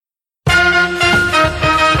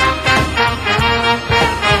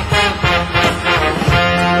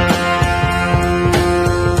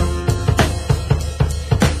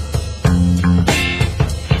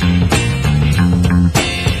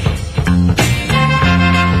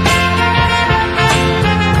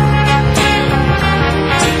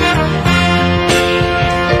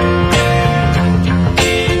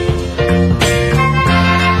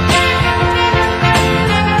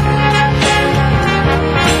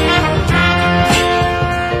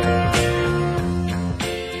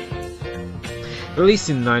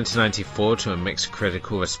Released in 1994 to a mixed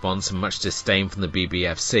critical response and much disdain from the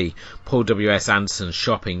BBFC, Paul W.S. Anderson's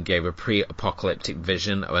Shopping gave a pre-apocalyptic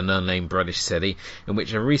vision of an unnamed British city in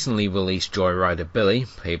which a recently released joyrider Billy,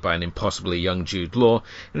 played by an impossibly young Jude Law,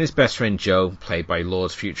 and his best friend Joe, played by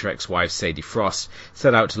Law's future ex-wife Sadie Frost,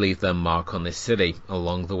 set out to leave their mark on this city,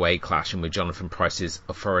 along the way clashing with Jonathan Pryce's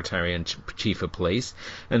authoritarian chief of police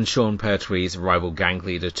and Sean Pertwee's rival gang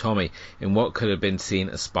leader Tommy, in what could have been seen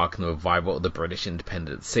as sparking the revival of the British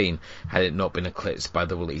independent scene, had it not been eclipsed by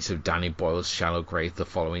the release of Danny Boyle's Shallow Grave the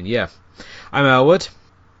following year. I'm Elwood.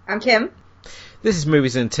 I'm Kim. This is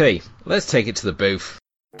Movies and Tea. Let's take it to the booth.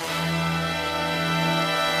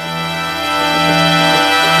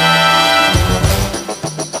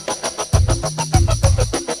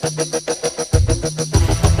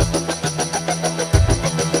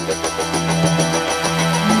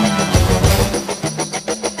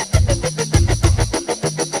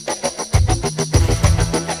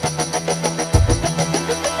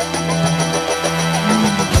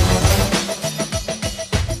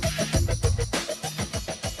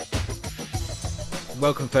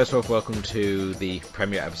 Welcome to the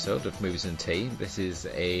premiere episode of Movies and Tea. This is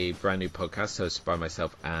a brand new podcast hosted by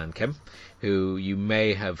myself and Kim, who you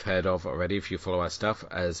may have heard of already if you follow our stuff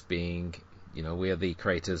as being, we are the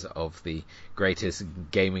creators of the greatest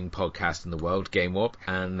gaming podcast in the world, Game Warp,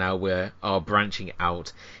 and now we are branching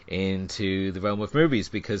out into the realm of movies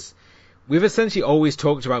because we've essentially always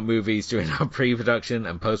talked about movies during our pre-production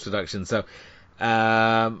and post-production, so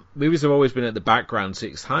movies have always been at the background, so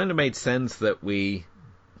it's kind of made sense that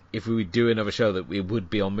if we do another show, that we would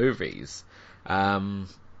be on movies.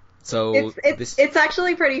 It's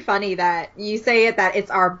actually pretty funny that you say it, that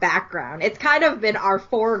it's our background. It's kind of been our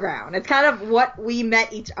foreground. It's kind of what we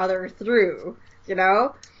met each other through,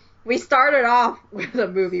 We started off with a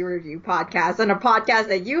movie review podcast and a podcast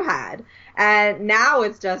that you had. And now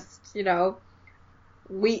it's just, you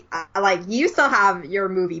still have your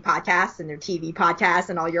movie podcast and your TV podcast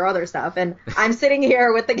and all your other stuff, and I'm sitting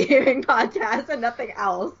here with the gaming podcast and nothing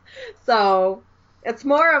else. So it's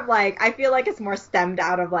more of I feel like it's more stemmed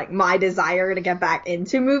out of my desire to get back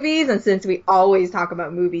into movies, and since we always talk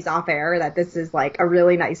about movies off air, that this is a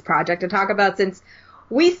really nice project to talk about, since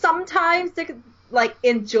we sometimes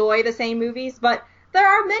enjoy the same movies, but there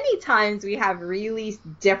are many times we have really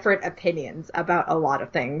different opinions about a lot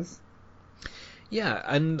of things. Yeah,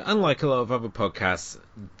 and unlike a lot of other podcasts,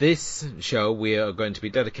 this show we are going to be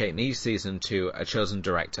dedicating each season to a chosen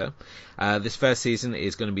director. This first season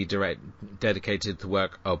is going to be dedicated to the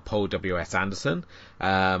work of Paul W.S. Anderson,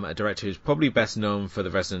 a director who's probably best known for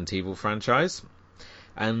the Resident Evil franchise.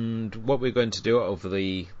 And what we're going to do over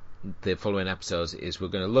the following episodes is we're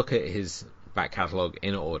going to look at his back catalogue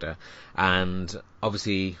in order and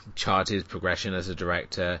obviously chart his progression as a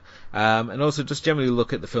director, and also just generally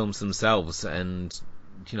look at the films themselves and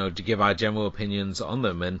to give our general opinions on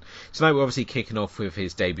them. And tonight we're obviously kicking off with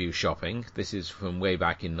his debut, Shopping. This is from way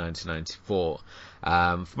back in 1994.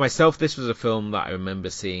 For myself, this was a film that I remember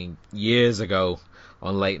seeing years ago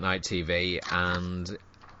on late night TV, and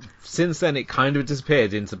since then it kind of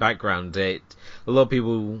disappeared into the background. A lot of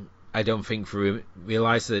people, I don't think,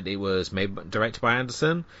 realised that it was directed by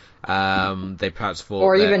Anderson. They perhaps thought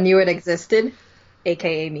or even knew it existed,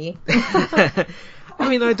 aka me. I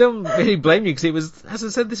mean, I don't really blame you, because it was, as I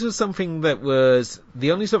said, this was something that was,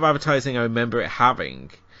 the only sort of advertising I remember it having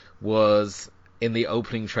was in the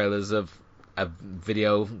opening trailers of a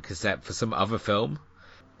video cassette for some other film.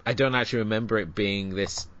 I don't actually remember it being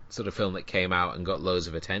this sort of film that came out and got loads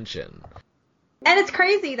of attention. And it's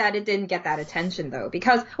crazy that it didn't get that attention, though,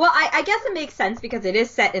 because, I guess it makes sense because it is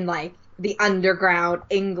set in, the underground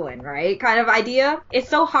England, right, kind of idea. It's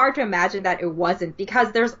so hard to imagine that it wasn't,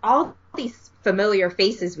 because there's all these familiar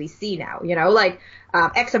faces we see now,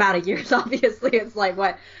 X amount of years, obviously. It's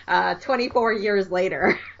 24 years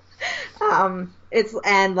later. And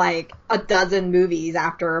a dozen movies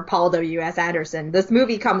after Paul W.S. Anderson, this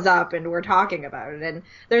movie comes up and we're talking about it, and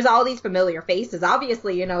there's all these familiar faces.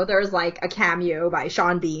 Obviously, there's a cameo by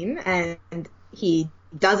Sean Bean, and he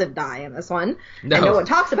doesn't die in this one. No. And no one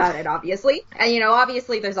talks about it, obviously. And,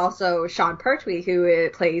 obviously there's also Sean Pertwee, who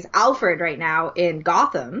plays Alfred right now in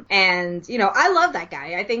Gotham. And, I love that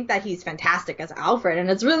guy. I think that he's fantastic as Alfred, and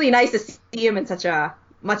it's really nice to see him in such a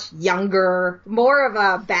much younger, more of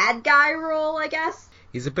a bad guy role, I guess.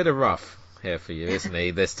 He's a bit of rough here for you, isn't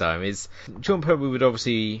he, this time? Sean Pertwee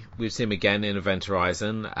we've seen him again in Event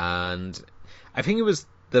Horizon, and I think it was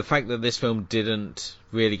the fact that this film didn't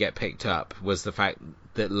really get picked up was the fact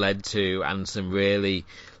that led to Anderson really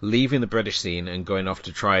leaving the British scene and going off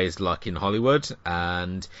to try his luck in Hollywood.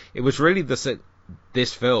 And it was really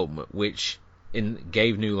this film which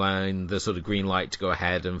gave New Line the sort of green light to go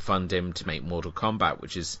ahead and fund him to make Mortal Kombat,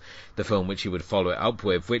 which is the film which he would follow it up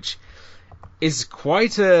with, which is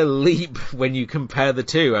quite a leap when you compare the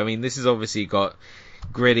two. I mean, this has obviously got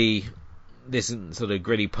this sort of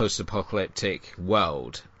gritty post-apocalyptic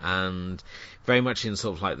world, and very much in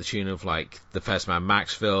sort of like the tune of like the first Mad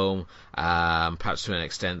Max film, perhaps to an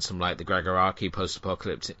extent some like the Greg Araki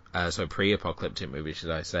pre-apocalyptic movie,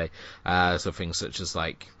 should I say. So things such as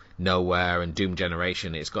like Nowhere and Doom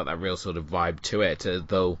Generation, it's got that real sort of vibe to it,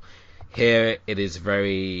 though here it is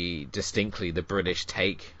very distinctly the British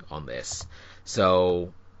take on this.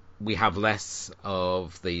 So we have less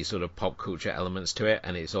of the sort of pop culture elements to it,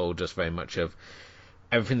 and it's all just very much of,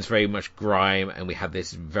 everything's very much grime, and we have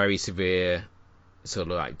this very severe sort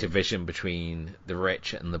of like division between the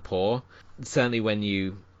rich and the poor. Certainly when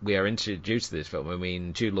we are introduced to this film, I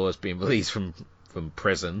mean, Jude Law's being released from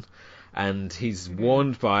prison, and he's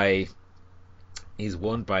warned by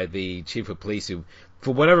the chief of police, who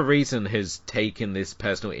for whatever reason has taken this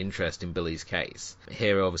personal interest in Billy's case.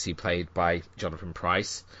 Here obviously played by Jonathan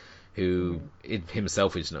Pryce, who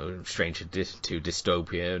himself is no stranger to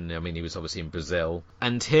dystopia, and I mean he was obviously in Brazil.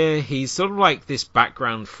 And here he's sort of like this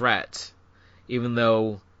background threat, even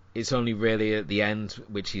though it's only really at the end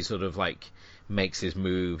which he sort of like makes his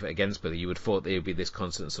move against Billy. You would have thought there would be this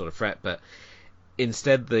constant sort of threat, but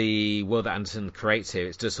instead, the world that Anderson creates here,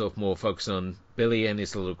 it's just sort of more focused on Billy and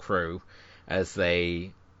his little crew as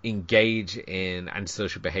they engage in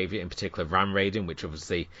antisocial behaviour, in particular ram raiding, which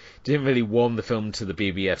obviously didn't really warm the film to the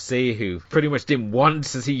BBFC, who pretty much didn't want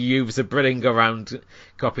to see Hughes of Britain go around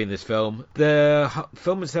copying this film. The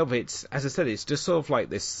film itself, it's, as I said, it's just sort of like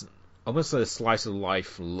this, almost a slice of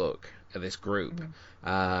life look at this group.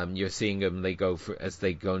 You're seeing them, as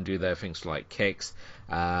they go and do their things like kicks.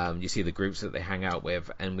 You see the groups that they hang out with,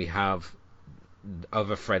 and we have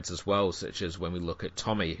other threads as well, such as when we look at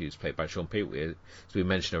Tommy, who's played by Sean Pete, as we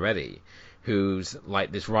mentioned already, who's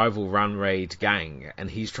like this rival ram raid gang, and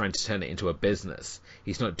he's trying to turn it into a business.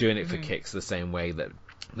 He's not doing it for kicks the same way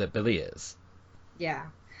that Billy is. Yeah.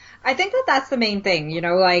 I think that's the main thing,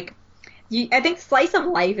 like, I think slice of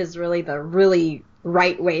life is really the really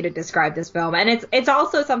right way to describe this film, and it's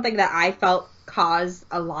also something that I felt caused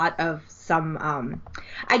a lot of some,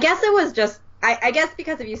 I guess it was just, I guess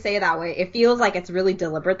because if you say it that way, it feels like it's really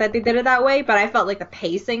deliberate that they did it that way, but I felt like the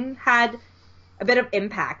pacing had a bit of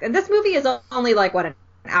impact. And this movie is only like, an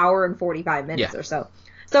hour and 45 minutes or so.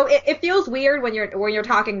 So it feels weird when you're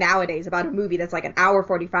talking nowadays about a movie that's like an hour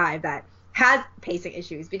 45 that has pacing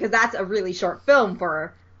issues, because that's a really short film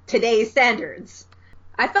for today's standards.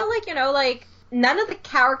 I felt like, like none of the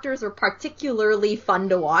characters were particularly fun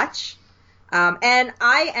to watch. And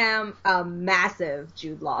I am a massive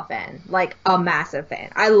Jude Law fan, like a massive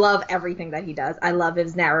fan. I love everything that he does. I love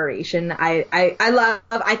his narration.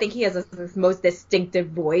 I think he has this most distinctive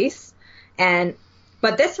voice.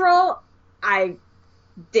 But this role, I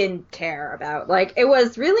didn't care about. Like, it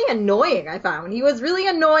was really annoying, I found. He was really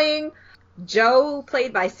annoying. Joe,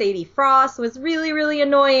 played by Sadie Frost, was really, really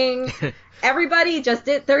annoying. Everybody just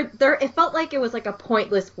did, it felt like it was like a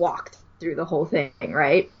pointless walk through the whole thing,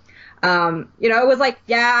 right? It was like,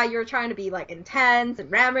 yeah, you're trying to be like intense and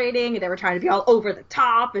ram raiding, and they were trying to be all over the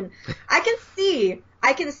top, and I can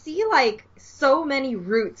see like so many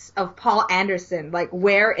roots of Paul Anderson, like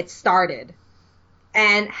where it started,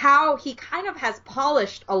 and how he kind of has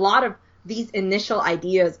polished a lot of these initial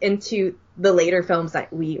ideas into the later films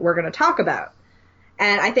that we're going to talk about.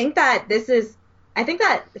 And I think that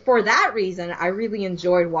for that reason, I really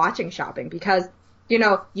enjoyed watching Shopping, because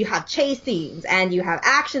you have chase scenes, and you have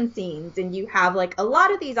action scenes, and you have like a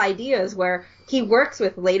lot of these ideas where he works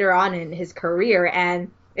with later on in his career, and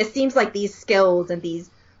it seems like these skills and these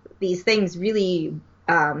things really,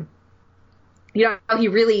 he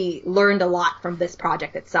really learned a lot from this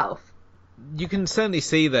project itself. You can certainly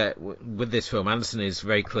see that with this film, Anderson is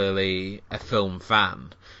very clearly a film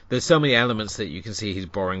fan. There's so many elements that you can see he's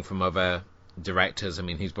borrowing from other directors. I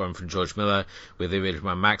mean, he's born from George Miller with the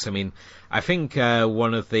original Mad Max. I mean, I think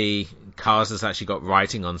one of the cars has actually got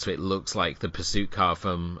writing on, so it looks like the pursuit car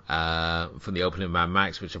from the opening of Mad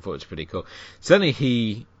Max, which I thought was pretty cool. Certainly,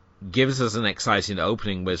 he gives us an exciting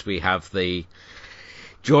opening, whereas we have the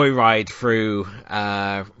joyride through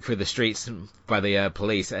the streets by the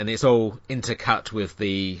police, and it's all intercut with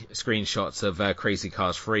the screenshots of Crazy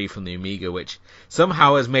Cars 3 from the Amiga, which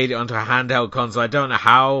somehow has made it onto a handheld console. I don't know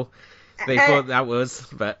how they thought that was,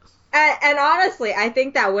 but... And honestly, I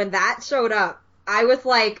think that when that showed up, I was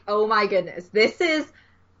like, oh my goodness, this is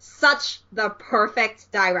such the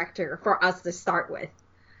perfect director for us to start with.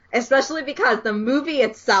 Especially because the movie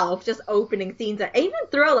itself, just opening scenes, and even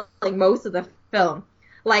throughout like most of the film.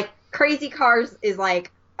 Like, Crazy Cars is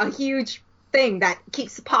like a huge thing that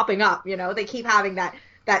keeps popping up, you know? They keep having that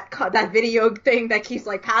video thing that keeps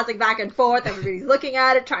like passing back and forth. Everybody's looking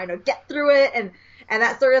at it, trying to get through it, and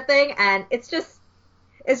that sort of thing. And it's just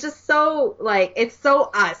so like, it's so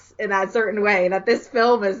us in that certain way that this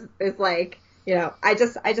film is like, you know, I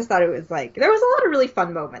just thought it was like, there was a lot of really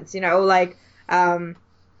fun moments, you know, like,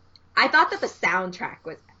 I thought that the soundtrack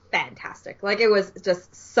was fantastic. Like, it was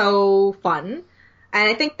just so fun. And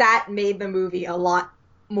I think that made the movie a lot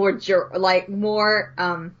more,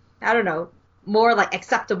 I don't know, more like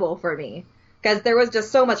acceptable for me. Because there was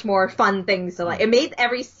just so much more fun things to like. It made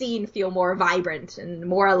every scene feel more vibrant and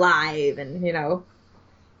more alive, and, you know.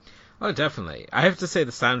 Oh, definitely. I have to say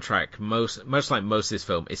the soundtrack, much like most of this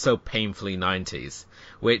film, is so painfully 90s,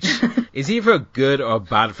 which is either a good or a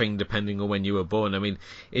bad thing depending on when you were born. I mean,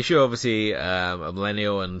 if you're obviously a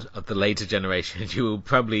millennial and of the later generation, you will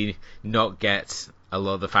probably not get a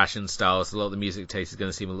lot of the fashion styles, a lot of the music taste is going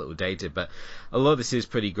to seem a little dated, but a lot of this is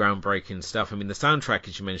pretty groundbreaking stuff. I mean, the soundtrack,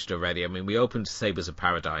 as you mentioned already, I mean, we opened to Sabres of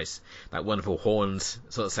Paradise, that wonderful horns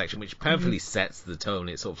sort of section, which perfectly sets the tone.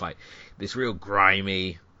 It's sort of like this real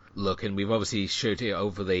grimy look, and we've obviously shot it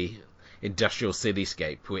over the industrial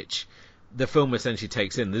cityscape, which the film essentially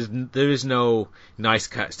takes in. There is no nice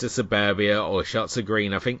cuts to suburbia or shots of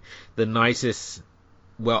green. I think the nicest,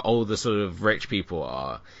 where all the sort of rich people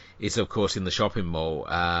are, is of course in the shopping mall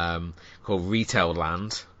called Retail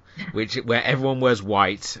Land, where everyone wears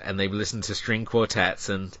white and they listen to string quartets,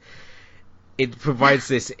 and it provides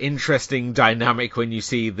this interesting dynamic when you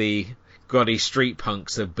see the grotty street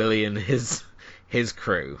punks of Billy and his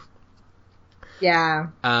crew. Yeah.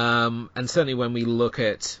 And certainly when we look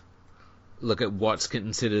at what's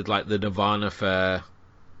considered like the Nirvana for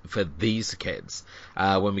these kids,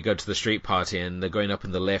 when we go to the street party and they're going up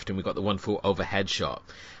in the lift and we've got the wonderful overhead shot,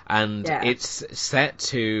 and it's set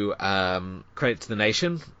to Credit to the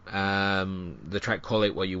Nation, the track Call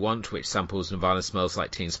It What You Want, which samples Nirvana Smells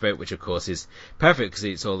Like Teen Spirit, which of course is perfect because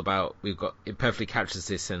it's all about, it perfectly captures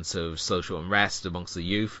this sense of social unrest amongst the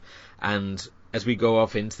youth. And as we go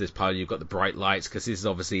off into this party, you've got the bright lights, because this is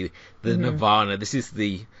obviously the Nirvana, this is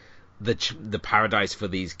the paradise for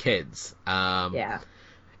these kids.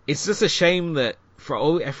 It's just a shame that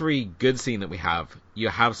for every good scene that we have, you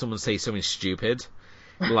have someone say something stupid.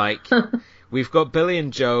 Like, we've got Billy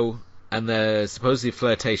and Joe and the supposedly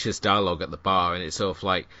flirtatious dialogue at the bar, and it's sort of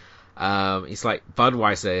like, he's like,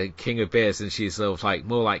 Budweiser, king of beers, and she's sort of like,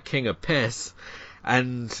 more like king of piss.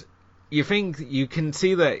 And you can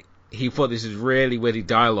see that he thought this is really witty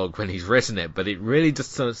dialogue when he's written it, but it really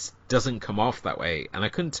just doesn't come off that way. And I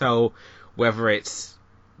couldn't tell whether it's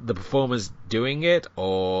the performers doing it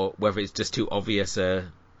or whether it's just too obvious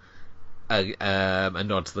a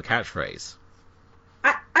nod to the catchphrase.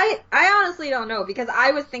 I honestly don't know, because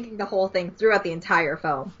I was thinking the whole thing throughout the entire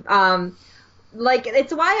film. Like,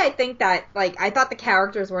 it's why I think that, like, I thought the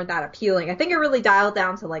characters weren't that appealing. I think it really dialed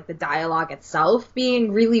down to, like, the dialogue itself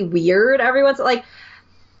being really weird. Everyone's, like,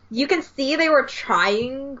 you can see they were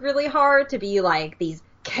trying really hard to be, like, these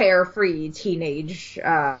carefree teenage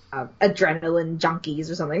adrenaline junkies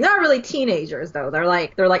or something. They're not really teenagers, though. They're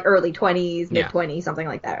like early 20s, mid-20s, something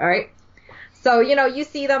like that, all right? So, you know, you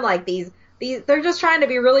see them like these they're just trying to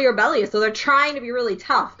be really rebellious, so they're trying to be really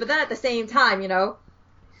tough. But then at the same time, you know,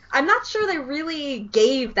 I'm not sure they really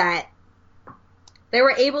gave that. They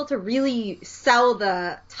were able to really sell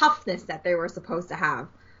the toughness that they were supposed to have.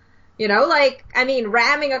 You know, like, I mean,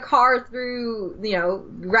 ramming a car through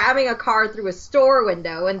a store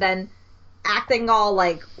window and then acting all,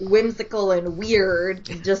 like, whimsical and weird,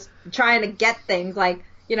 just trying to get things, like,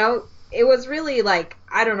 you know, it was really, like,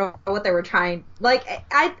 I don't know what they were trying, like,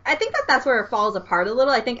 I think that's where it falls apart a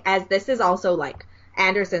little. I think as this is also, like,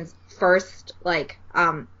 Anderson's first, like,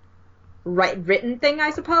 written thing, I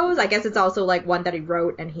suppose. I guess it's also, like, one that he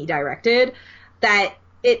wrote and he directed, that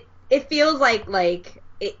it feels like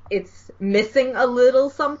it's missing a little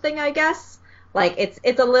something, I guess. Like,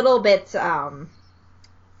 it's a little bit, I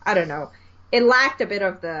don't know. It lacked a bit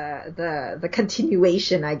of the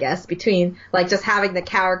continuation, I guess, between, like, just having the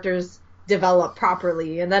characters develop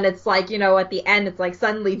properly. And then it's like, you know, at the end, it's like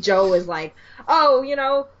suddenly Joe is like, oh, you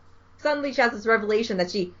know, suddenly she has this revelation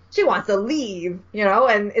that she wants to leave, you know,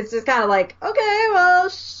 and it's just kind of like, okay, well,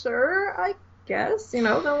 sure, I guess, you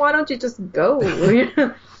know, then why don't you just go?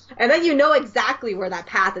 And then you know exactly where that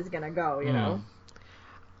path is going to go, you know?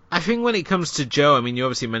 I think when it comes to Joe, I mean, you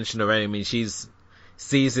obviously mentioned already, I mean, sees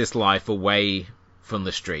this life away from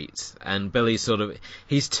the streets, and Billy's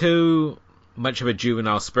he's too much of a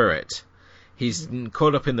juvenile spirit. He's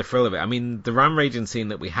caught up in the thrill of it. I mean, the ram raging scene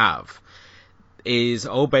that we have, is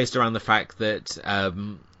all based around the fact that,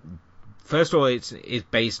 first of all, it's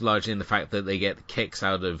based largely in the fact that they get kicks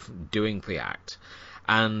out of doing the act.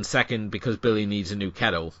 And second, because Billy needs a new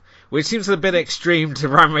kettle, which seems a bit extreme to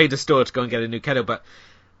ram raid a store to go and get a new kettle, but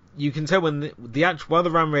you can tell when the act, while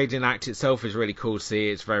the ram raiding act itself is really cool to see,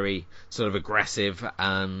 it's very sort of aggressive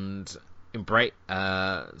and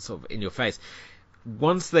sort of in your face.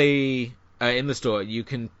 Once they are in the store,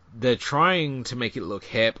 they're trying to make it look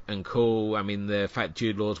hip and cool. I mean, the fact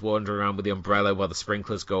Jude Law's wandering around with the umbrella while the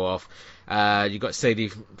sprinklers go off. You got Sadie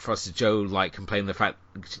Foster Joe complaining the fact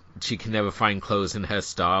she can never find clothes in her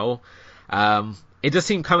style. It just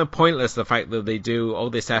seemed kind of pointless, the fact that they do all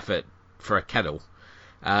this effort for a kettle.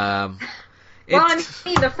 Well, I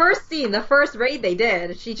mean, the first raid they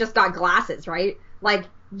did, she just got glasses, right? Like,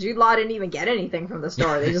 Jude Law didn't even get anything from the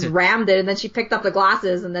store. They just rammed it, and then she picked up the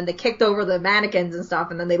glasses, and then they kicked over the mannequins and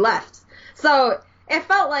stuff, and then they left. So it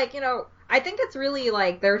felt like, I think it's really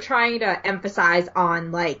they're trying to emphasize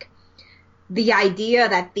on the idea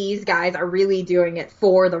that these guys are really doing it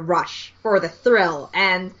for the rush, for the thrill,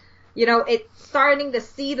 and it's starting to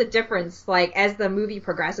see the difference. As the movie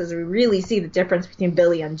progresses, we really see the difference between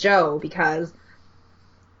Billy and Joe, because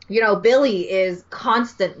Billy is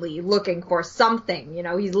constantly looking for something.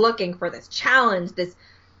 He's looking for this challenge, this,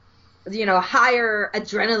 higher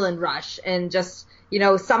adrenaline rush, and just,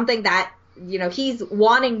 something that, he's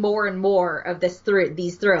wanting more and more of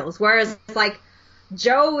these thrills. Whereas,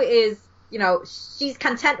 Joe is, she's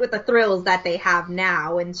content with the thrills that they have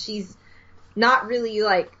now, and she's not really,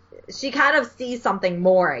 she kind of sees something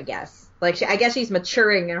more, I guess. I guess she's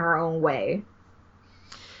maturing in her own way.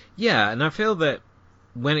 Yeah, and I feel that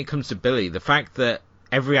when it comes to Billy, the fact that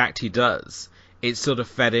every act he does, it's sort of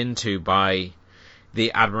fed into by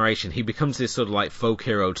the admiration. He becomes this sort of folk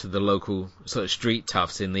hero to the local sort of street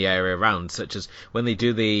toughs in the area around, such as when they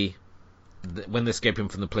do when they're escaping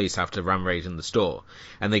from the police after ram raiding the store,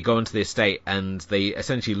 and they go into the estate and they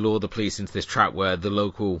essentially lure the police into this trap where the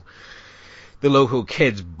local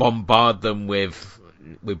kids bombard them with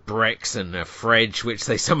bricks and a fridge, which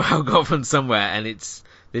they somehow got from somewhere, and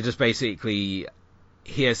they just basically,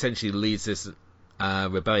 he essentially leads this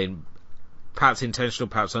rebellion, perhaps intentional,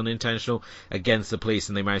 perhaps unintentional, against the police,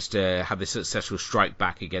 and they manage to have this successful strike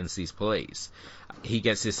back against these police. He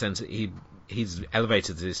gets this sense, he's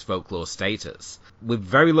elevated to this folklore status with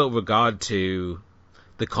very little regard to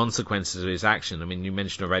the consequences of his action. I mean, you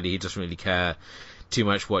mentioned already, he doesn't really care too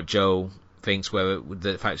much what Joe thinks, whether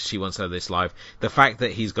the fact she wants to have this life. The fact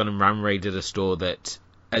that he's gone and ram raided a store that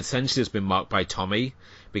essentially has been marked by Tommy,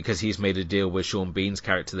 because he's made a deal with Sean Bean's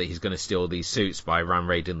character that he's going to steal these suits by ram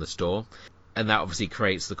raiding the store, and that obviously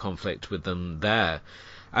creates the conflict with them there.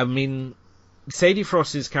 I mean, Sadie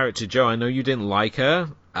Frost's character Jo, I know you didn't like her.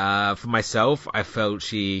 For myself, I felt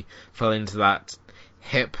she fell into that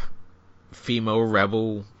hip female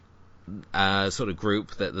rebel sort of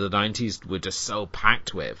group that the 90s were just so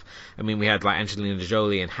packed with. I mean, we had Angelina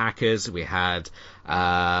Jolie in Hackers, we had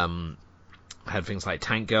things like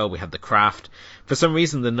Tank Girl, we had The Craft. For some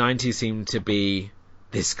reason, the 90s seemed to be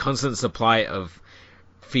this constant supply of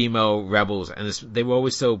female rebels, and they were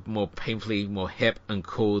always so more painfully more hip and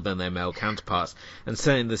cool than their male counterparts. And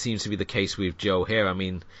certainly this seems to be the case with Jo here. I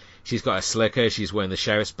mean, she's got a slicker, she's wearing the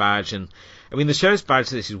sheriff's badge, and I mean, the sheriff's badge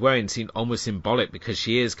that she's wearing seemed almost symbolic, because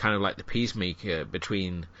she is kind of like the peacemaker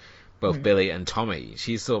between both Billy and Tommy.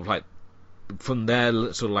 She's sort of like, from their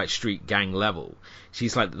sort of like street gang level,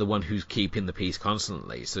 she's like the one who's keeping the peace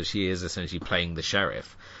constantly, so she is essentially playing the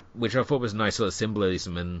sheriff, which I thought was a nice sort of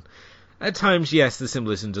symbolism. And at times, yes, the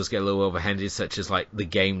symbolism does get a little overhanded, such as like the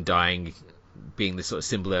game dying being the sort of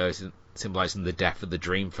symbolizing the death of the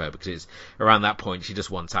dream for her, because it's around that point she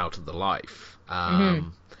just wants out of the life.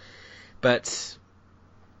 But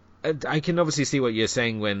I can obviously see what you're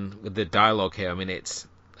saying with the dialogue here. I mean, it's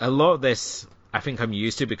a lot of this I think I'm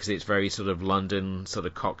used to, because it's very sort of London, sort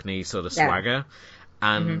of Cockney sort of swagger.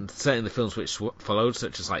 And certainly the films which followed,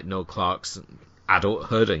 such as like Noel Clarke's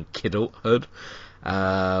Adulthood and Kidulthood,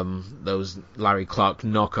 those Larry Clark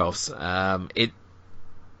knockoffs,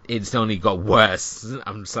 it's only got worse,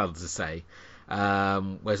 I'm sad to say.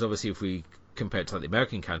 Whereas obviously if we compare it to like the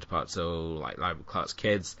American counterpart, so like Larry Clark's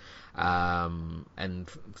Kids, and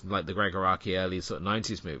like the Greg Araki early sort of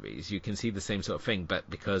 90s movies, you can see the same sort of thing, but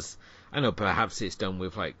because I know perhaps it's done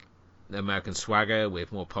with like American swagger,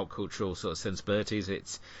 with more pop cultural sort of sensibilities,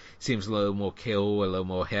 it seems a little more cool, a little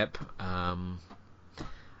more hip.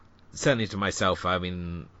 Certainly to myself, I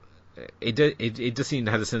mean, it does seem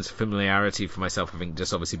to have a sense of familiarity for myself. I think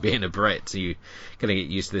just obviously being a Brit, so you kind of get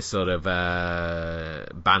used to this sort of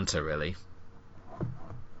banter, really.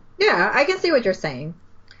 Yeah, I can see what you're saying.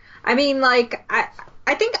 I mean, like,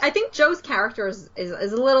 I think Joe's character is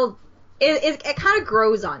a little, it kind of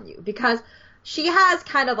grows on you because she has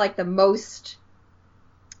kind of like the most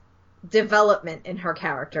development in her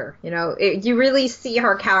character, you know. You really see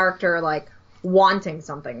her character like wanting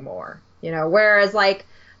something more, you know, whereas like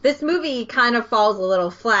this movie kind of falls a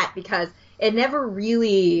little flat because it never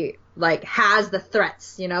really like has the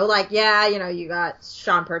threats, you know, like, yeah, you know, you got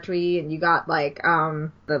Sean Pertwee and you got like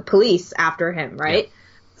the police after him, right? Yeah.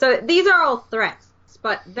 So these are all threats,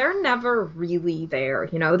 but they're never really there,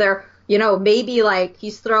 you know. They're, you know, maybe like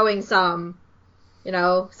he's throwing some, you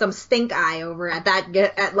know, some stink eye over at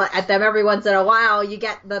them every once in a while. You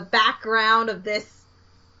get the background of this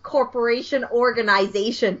corporation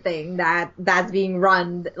organization thing that's being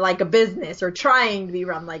run like a business or trying to be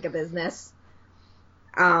run like a business.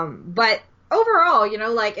 But overall, you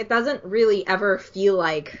know, like, it doesn't really ever feel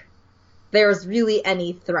like there's really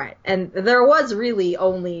any threat. And there was really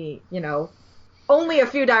only a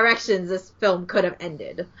few directions this film could have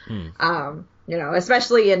ended. You know,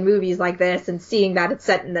 especially in movies like this and seeing that it's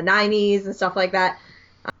set in the 90s and stuff like that.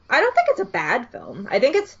 I don't think it's a bad film. I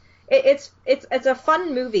think it's a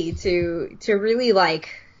fun movie to really like.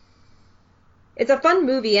 It's a fun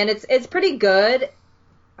movie, and it's pretty good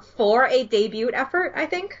for a debut effort, I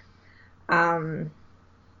think.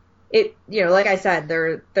 It, you know, like I said,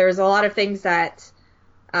 there's a lot of things that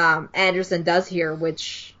Anderson does here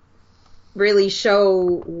which really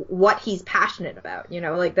show what he's passionate about, you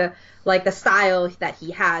know, like the style that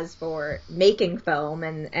he has for making film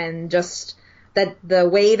and just that the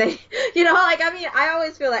way that, you know, like, I mean, I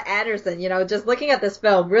always feel like Anderson, you know, just looking at this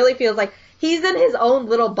film really feels like he's in his own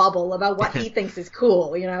little bubble about what he thinks is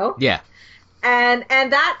cool, you know? Yeah. And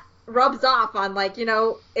that rubs off on, like, you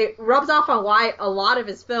know, it rubs off on why a lot of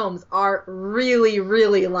his films are really,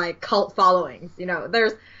 really, like, cult followings. You know,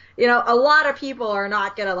 there's, you know, a lot of people are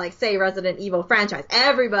not gonna, like, say Resident Evil franchise.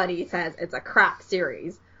 Everybody says it's a crap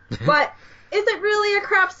series. But is it really a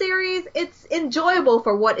crap series? It's enjoyable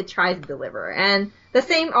for what it tries to deliver. And the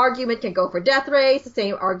same argument can go for Death Race, the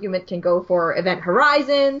same argument can go for Event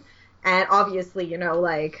Horizon, and obviously, you know,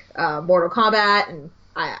 like, Mortal Kombat and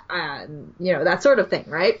you know, that sort of thing,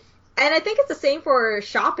 right? And I think it's the same for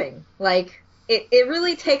shopping. Like, it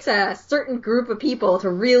really takes a certain group of people to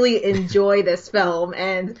really enjoy this film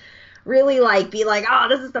and really, like, be like, oh,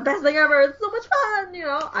 this is the best thing ever. It's so much fun, you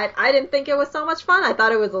know. I didn't think it was so much fun. I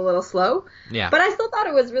thought it was a little slow. Yeah. But I still thought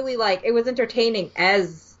it was really, like, it was entertaining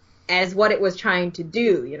as what it was trying to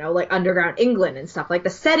do, you know, like underground England and stuff. Like, the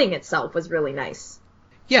setting itself was really nice.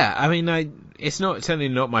 Yeah, I mean, it's certainly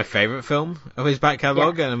not my favourite film of his back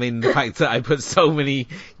catalogue, yeah. And I mean, the fact that I put so many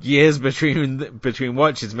years between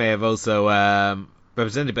watches may have also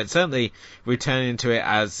represented, but certainly returning to it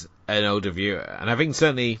as an older viewer, and I think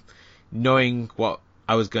certainly knowing what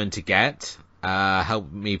I was going to get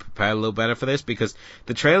helped me prepare a little better for this, because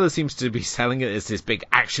the trailer seems to be selling it as this big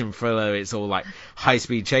action thriller. It's all like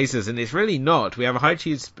high-speed chases, and it's really not. We have a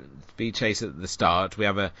high-speed chase at the start, we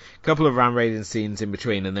have a couple of ram raiding scenes in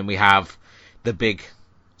between, and then we have the big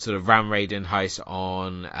sort of ram raiding heist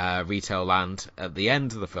on retail land at the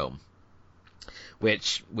end of the film,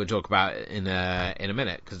 which we'll talk about in a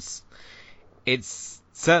minute, because it's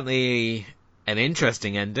certainly an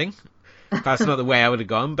interesting ending. That's not the way I would have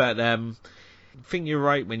gone, but I think you're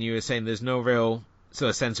right when you were saying there's no real sort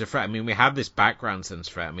of sense of threat. I mean, we have this background sense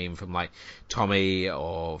of threat. I mean, from like Tommy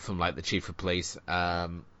or from like the chief of police.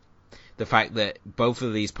 The fact that both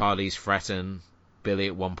of these parties threaten Billy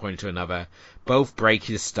at one point or another, both break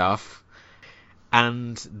his stuff,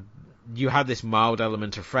 and you have this mild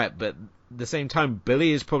element of threat, but at the same time,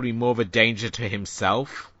 Billy is probably more of a danger to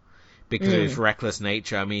himself because of his reckless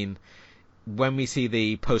nature. I mean, when we see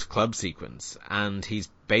the post-club sequence, and he's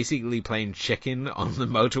basically playing chicken on the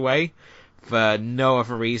motorway for no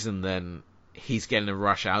other reason than he's getting a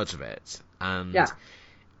rush out of it. And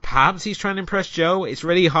perhaps he's trying to impress Joe. It's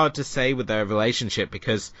really hard to say with their relationship,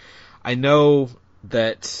 because I know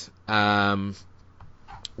that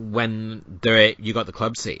when you got the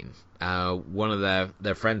club scene, one of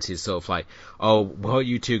their friends is sort of like, oh, what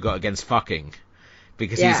you two got against fucking?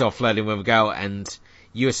 Because he's off flirting with a girl, and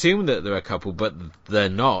you assume that they're a couple, but they're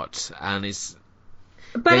not, and it's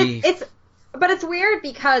weird,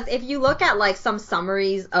 because if you look at like some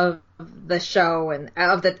summaries of the show and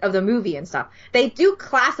of the movie and stuff, they do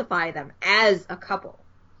classify them as a couple,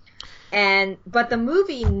 but the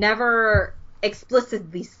movie never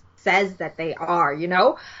explicitly says that they are, you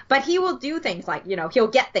know? But he will do things like, you know, he'll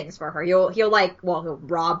get things for her. He'll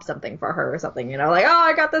rob something for her or something, you know, like, oh,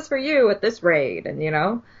 I got this for you at this raid, and, you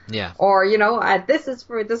know? Yeah. Or, you know, this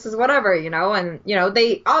is whatever, you know? And, you know,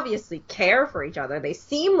 they obviously care for each other. They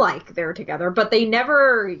seem like they're together, but they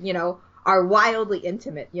never, you know, are wildly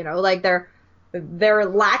intimate, you know? Like, they're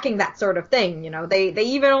lacking that sort of thing, you know. They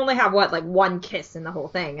even only have like one kiss in the whole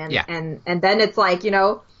thing, and yeah. and then it's like, you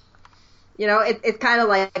know, it's kind of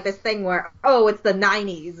like this thing where, oh, it's the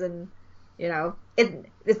 90s, and, you know,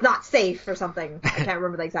 it's not safe or something. I can't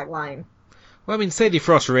remember the exact line. Well, I mean, Sadie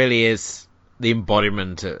Frost really is the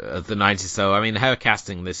embodiment of the 90s, so I mean, her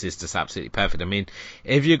casting this is just absolutely perfect. I mean,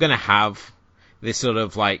 if you're gonna have this sort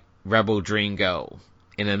of like rebel dream girl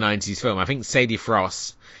in a 90s film, I think Sadie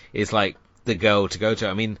Frost is like the girl to go to.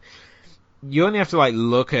 I mean, you only have to like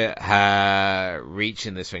look at her reach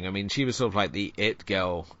in this thing. I mean, she was sort of like the it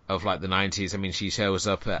girl of like the 90s. I mean, she shows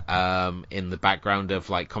up in the background of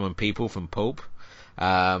like Common People from Pulp,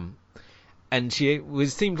 and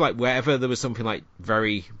seemed like wherever there was something like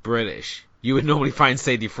very British, you would normally find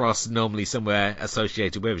Sadie Frost normally somewhere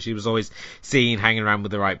associated with. She was always seen hanging around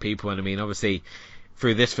with the right people, and I mean, obviously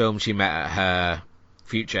through this film she met her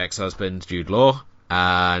future ex-husband Jude Law,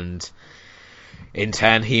 and in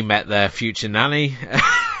turn, he met their future nanny,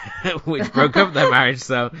 which broke up their marriage.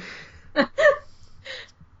 So,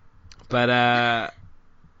 but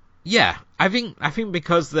yeah, I think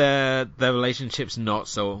because their relationship's not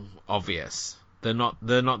so obvious, they're not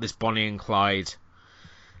this Bonnie and Clyde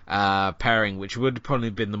pairing, which would probably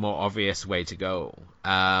have been the more obvious way to go.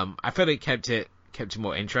 I felt it kept it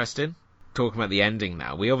more interesting. Talking about the ending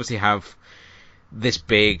now, we obviously have this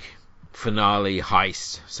big finale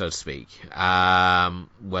heist, so to speak,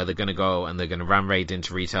 where they're going to go and they're going to ram raid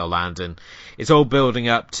into retail land, and it's all building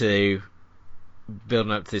up to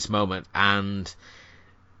this moment. And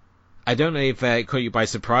I don't know if it caught you by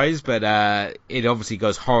surprise, but it obviously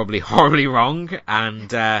goes horribly wrong,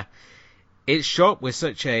 and it's shot with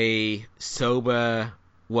such a sober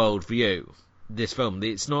worldview. This film,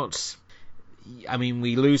 it's not. I mean,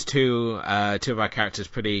 we lose two of our characters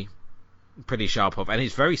pretty sharp off, and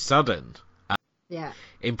it's very sudden. Yeah.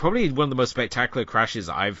 In probably one of the most spectacular crashes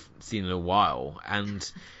I've seen in a while, and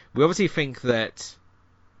we obviously think that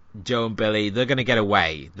Joe and Billy, they're going to get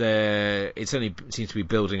away. It only seems to be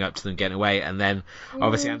building up to them getting away, and then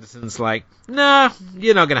obviously Anderson's like, nah,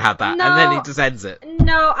 you're not going to have that, and then he just ends it.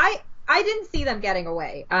 No, I didn't see them getting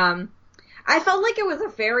away. I felt like it was a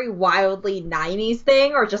very wildly 90s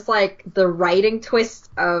thing, or just like the writing twist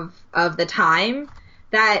of the time,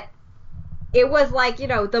 that it was like, you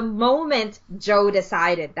know, the moment Joe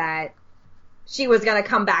decided that she was going to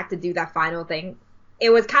come back to do that final thing, it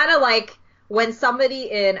was kind of like when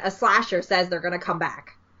somebody in a slasher says they're going to come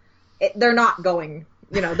back. They're not going,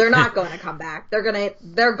 you know, they're not going to come back. They're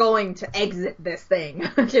going to exit this thing,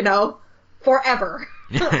 you know, forever.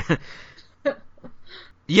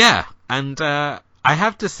 Yeah, and I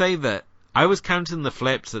have to say that I was counting the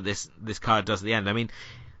flips that this card does at the end. I mean,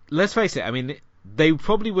 let's face it, I mean, they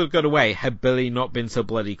probably would have got away had Billy not been so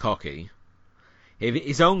bloody cocky. If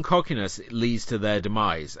his own cockiness leads to their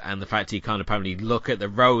demise, and the fact he can't apparently look at the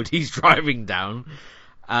road he's driving down.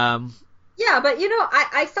 Yeah, but you know,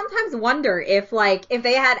 I sometimes wonder if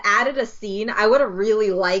they had added a scene, I would have really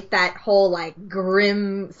liked that whole like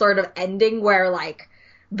grim sort of ending where like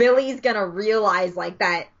Billy's gonna realize like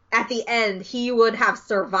that at the end he would have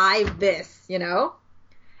survived this, you know?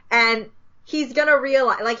 And he's gonna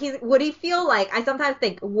realize, like, would he feel like, I sometimes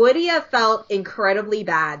think, would he have felt incredibly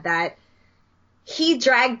bad that he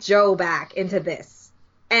dragged Joe back into this,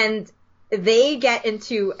 and they get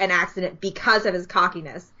into an accident because of his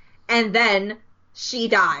cockiness, and then she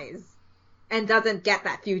dies and doesn't get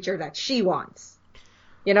that future that she wants?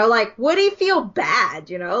 You know, like, would he feel bad,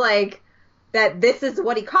 you know, like, that this is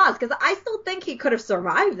what he caused? Because I still think he could have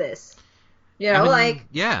survived this, you know, I mean, like,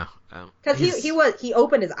 yeah, because he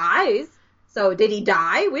opened his eyes. So did he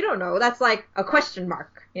die? We don't know. That's like a question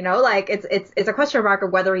mark, you know, like it's a question mark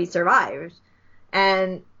of whether he survived.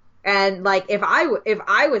 And like, if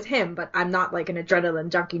I was him, but I'm not like an adrenaline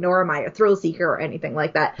junkie, nor am I a thrill seeker or anything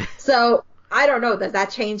like that. So I don't know. Does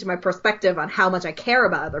that change my perspective on how much I care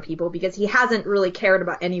about other people? Because he hasn't really cared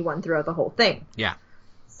about anyone throughout the whole thing. Yeah.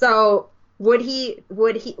 So would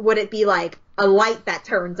it be like a light that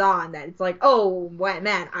turns on, that it's like, oh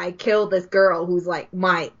man, I killed this girl who's like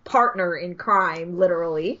my partner in crime,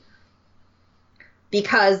 literally,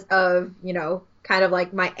 because of, you know, kind of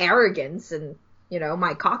like my arrogance and, you know,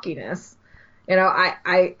 my cockiness. You know,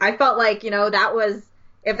 I felt like, you know, that was,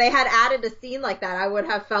 if they had added a scene like that, I would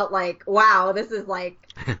have felt like, wow, this is like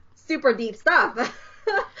super deep stuff.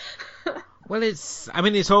 Well, it's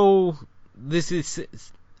all this is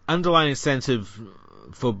underlying sense of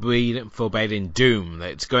forbidding doom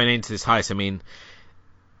that's going into this heist. I mean,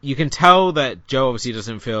 you can tell that Joe obviously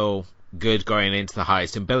doesn't feel good going into the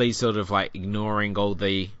heist, and Billy's sort of like ignoring all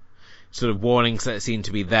the sort of warnings that seem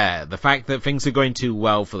to be there. The fact that things are going too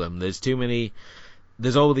well for them,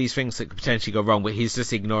 there's all these things that could potentially go wrong, but he's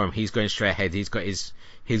just ignoring them. He's going straight ahead. He's got his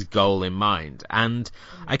goal in mind. And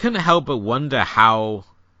I couldn't help but wonder how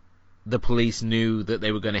the police knew that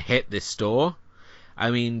they were going to hit this store. I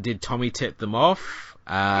mean, did Tommy tip them off?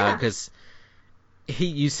 Because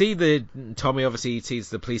you see Tommy obviously sees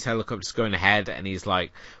the police helicopters going ahead, and he's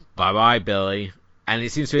like, "Bye-bye, Billy." And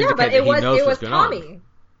it seems to indicate that he knows what's going on.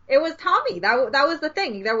 It was Tommy. That was the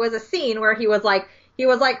thing. There was a scene where he was like,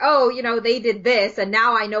 oh, they did this, and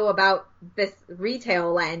now I know about this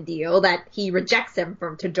retail land deal that he rejects him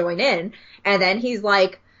to join in. And then he's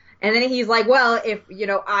like, well, if,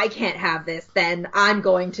 I can't have this, then I'm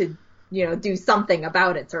going to, do something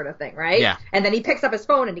about it, sort of thing, right? Yeah. And then he picks up his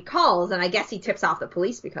phone and he calls, and I guess he tips off the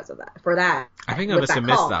police because of that, for that. I think I must have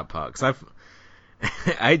missed that part, because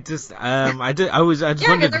I just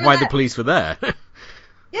wondered why the police were there.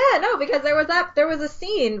 Yeah, no, because there was a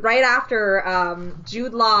scene right after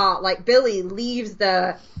Jude Law, like Billy leaves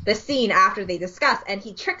the scene after they discuss, and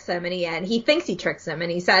he tricks him, and he thinks he tricks him,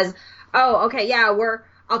 and he says, "Oh, okay, yeah,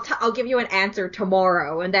 I'll give you an answer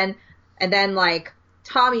tomorrow," and then like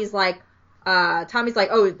Tommy's like,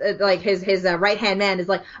 oh, like his right hand man is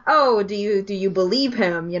like, "Oh, do you believe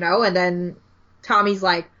him?" And then Tommy's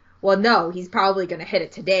like, well, no, he's probably going to hit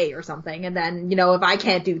it today or something. And then, if I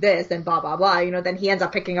can't do this, then blah, blah, blah, then he ends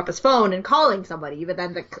up picking up his phone and calling somebody. But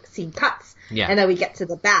then the scene cuts. Yeah. And then we get to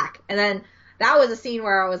the back. And then that was a scene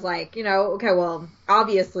where I was like, okay, well,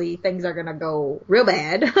 obviously things are going to go real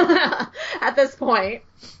bad at this point.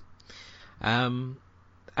 I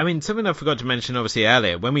mean, something I forgot to mention obviously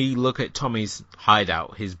earlier, when we look at Tommy's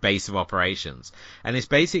hideout, his base of operations, and it's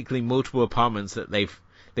basically multiple apartments that they've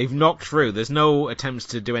knocked through. There's no attempts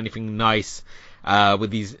to do anything nice with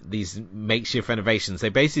these makeshift renovations.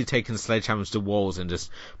 They've basically taken sledgehammers to walls and just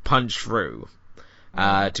punched through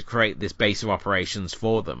to create this base of operations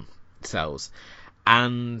for themselves.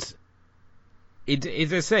 And it,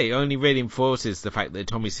 as I say, only really enforces the fact that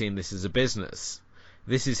Tommy's seeing this as a business.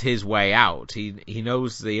 This is his way out. He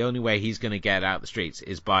knows the only way he's going to get out the streets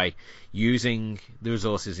is by using the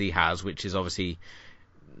resources he has, which is obviously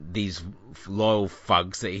these loyal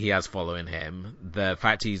thugs that he has following him, the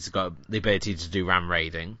fact he's got the ability to do ram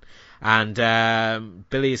raiding, and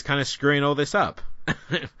Billy is kind of screwing all this up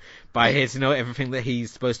by hitting everything that he's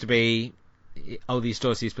supposed to be, all these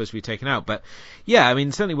stores he's supposed to be taking out. But yeah, I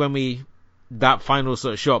mean, certainly that final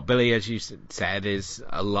sort of shot, Billy, as you said, is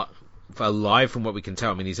a lot alive from what we can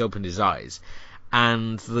tell. I mean, he's opened his eyes,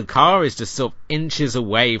 and the car is just sort of inches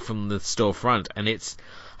away from the storefront, and it's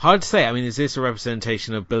hard to say. I mean, is this a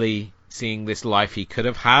representation of Billy seeing this life he could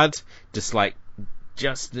have had, just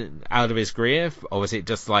out of his grief, or is it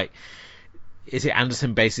just like, is it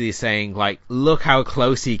Anderson basically saying like, look how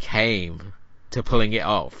close he came to pulling it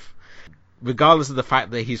off, regardless of the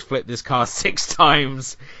fact that he's flipped this car 6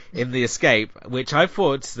 times in the escape, which I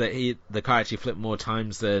thought that the car actually flipped more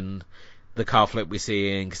times than the car flip we see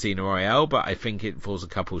in Casino Royale, but I think it falls a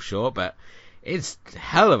couple short. But it's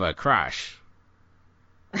hell of a crash.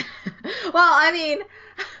 Well, I mean,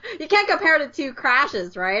 you can't compare the two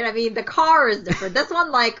crashes, right? I mean, the car is different. This one,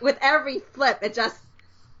 like, with every flip, it just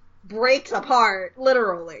breaks apart,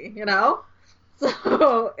 literally,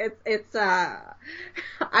 So it's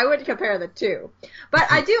I would compare the two, but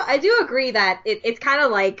I do agree that it's kind of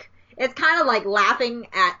like laughing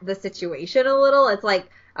at the situation a little. It's like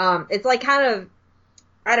kind of,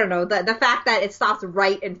 I don't know, the fact that it stops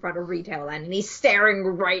right in front of retail land and he's staring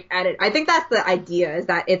right at it. I think that's the idea, is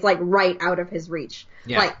that it's like right out of his reach.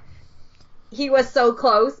 Yeah. Like, he was so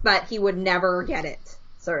close, but he would never get it,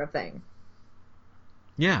 sort of thing.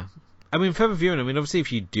 Yeah. I mean, further viewing, I mean, obviously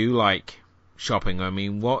if you do like shopping, I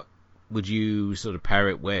mean, what would you sort of pair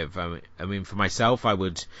it with? I mean, for myself, I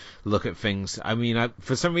would look at things. I mean,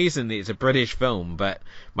 for some reason, it's a British film, but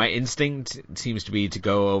my instinct seems to be to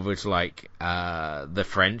go over to like the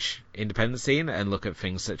French independence scene and look at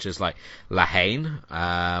things such as like La Haine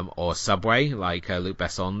or Subway, like Luc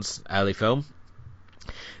Besson's early film.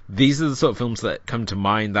 These are the sort of films that come to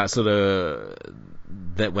mind.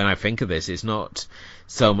 That when I think of this, it's not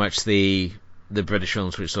so much the British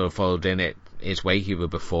films which sort of followed in its wake either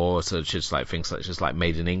before, such as like things such as like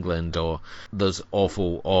Made in England, or those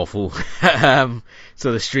awful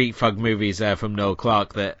sort of street thug movies from Noel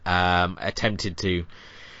Clarke that attempted to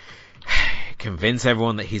convince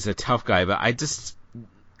everyone that he's a tough guy. But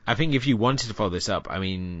I think if you wanted to follow this up, I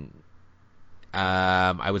mean,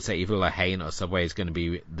 I would say either Lahane or Subway is going to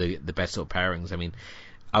be the best sort of pairings. I mean,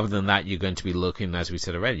 other than that, you're going to be looking, as we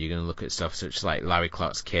said already, you're going to look at stuff such as like Larry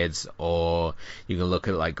Clark's Kids, or you're going to look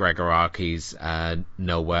at like Greg Araki's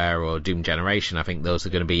Nowhere or Doom Generation. I think those are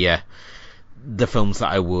going to be the films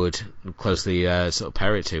that I would closely sort of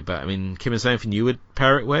pair it to. But I mean, Kim, is there anything you would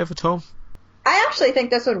pair it with at all? I actually think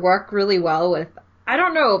this would work really well with, I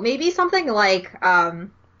don't know, maybe something like,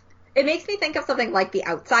 it makes me think of something like The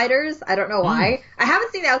Outsiders. I don't know why. I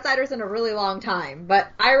haven't seen The Outsiders in a really long time, but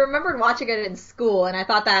I remembered watching it in school, and I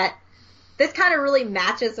thought that this kind of really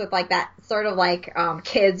matches with like that sort of like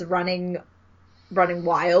kids running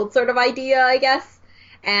wild sort of idea, I guess.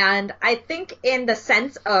 And I think in the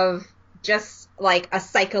sense of just like a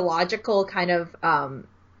psychological kind of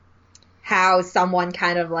how someone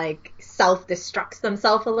kind of like self-destructs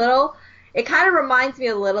themselves a little, it kind of reminds me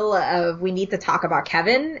a little of We Need to Talk About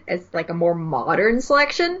Kevin. It's like a more modern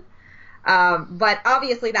selection. But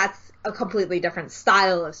obviously that's a completely different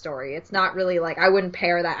style of story. It's not really like, I wouldn't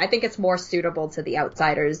pair that. I think it's more suitable to The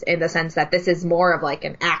Outsiders in the sense that this is more of like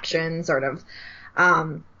an action sort of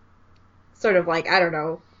like, I don't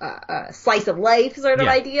know, a slice of life sort of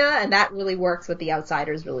idea. And that really works with The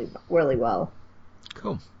Outsiders really, really well.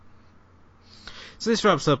 Cool. So this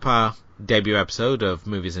wraps up our debut episode of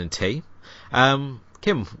Movies and Tea.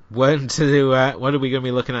 Kim, what are we going to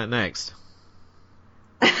be looking at next?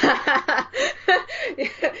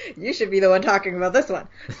 You should be the one talking about this one.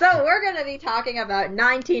 So we're going to be talking about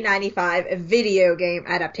 1995 video game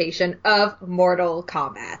adaptation of Mortal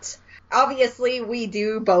Kombat. Obviously, we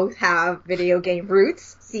do both have video game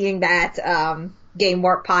roots, seeing that Game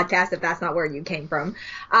Warp podcast, if that's not where you came from,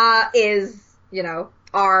 is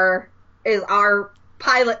our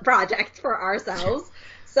pilot project for ourselves.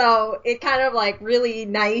 So it kind of like really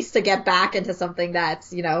nice to get back into something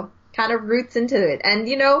that's, kind of roots into it. And,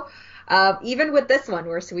 even with this one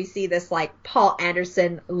where we see this like Paul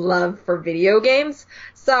Anderson love for video games.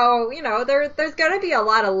 So, there's going to be a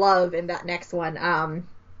lot of love in that next one.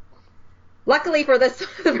 Luckily for this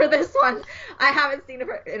one, I haven't seen it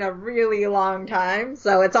in a really long time.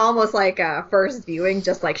 So it's almost like a first viewing,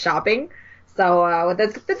 just like shopping. So the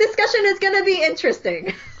discussion is going to be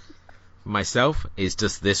interesting. Myself is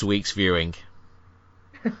just this week's viewing.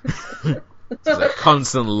 It's a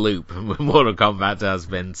constant loop. Mortal Kombat has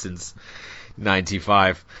been since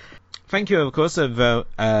 95. Thank you, of course, for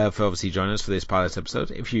obviously joining us for this pilot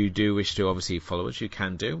episode. If you do wish to obviously follow us, you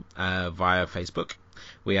can do via Facebook.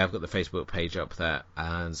 We have got the Facebook page up there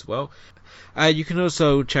as well. You can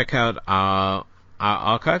also check out our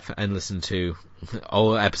archive and listen to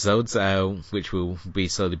all episodes, which will be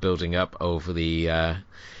slowly building up over the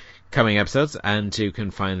coming episodes, and you can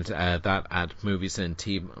find that at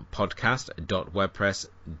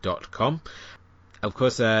moviesandteapodcast.wordpress.com. Of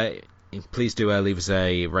course, please do leave us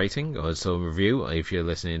a rating or a review if you're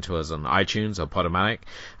listening to us on iTunes or Podomatic.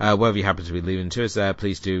 Wherever you happen to be leaving to us,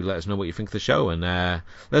 please do let us know what you think of the show, and let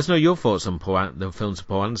us know your thoughts on the films of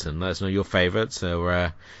Paul Anderson. Let us know your favourites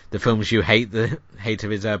or the films you hate of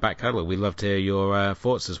his back catalogue. We'd love to hear your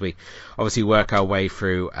thoughts as we obviously work our way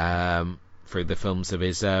through the films of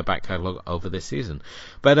his back catalogue over this season.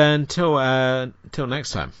 But until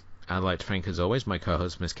next time, I'd like to thank, as always, my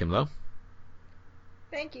co-host, Miss Kim Lowe.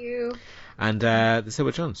 Thank you. And the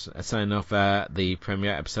Silver Jones, signing off the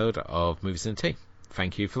premiere episode of Movies and Tea.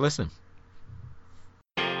 Thank you for listening.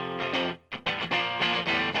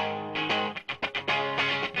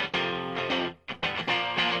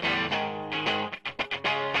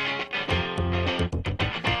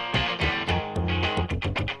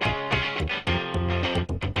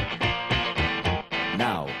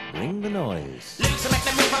 Now, bring the noise.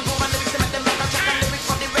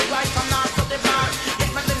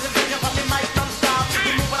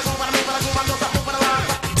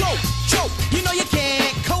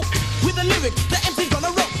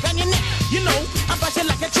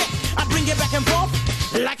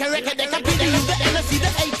 Like a record that can be the energy,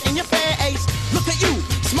 the ache in your face. Look at you,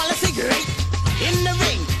 smell a cigarette. In the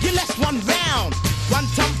ring, you left one round. One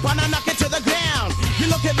thump and I knock it to the ground. You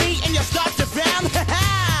look at me and you start to frown.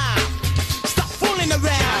 Stop fooling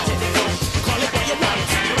around. Call it what you want.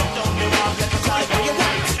 Call it what you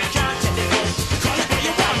want. Call it what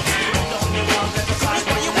you want. Call it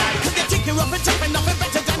what you want. Cause you think you're up and tough enough and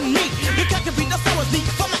better than me. You can't compete, that's how it's neat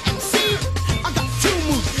for my MC. I got two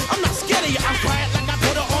moves, I'm not scared of you. I'm quiet like I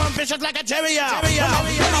put her on, vicious like a terrier. Come on,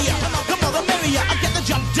 the merrier, I get the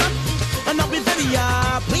job done.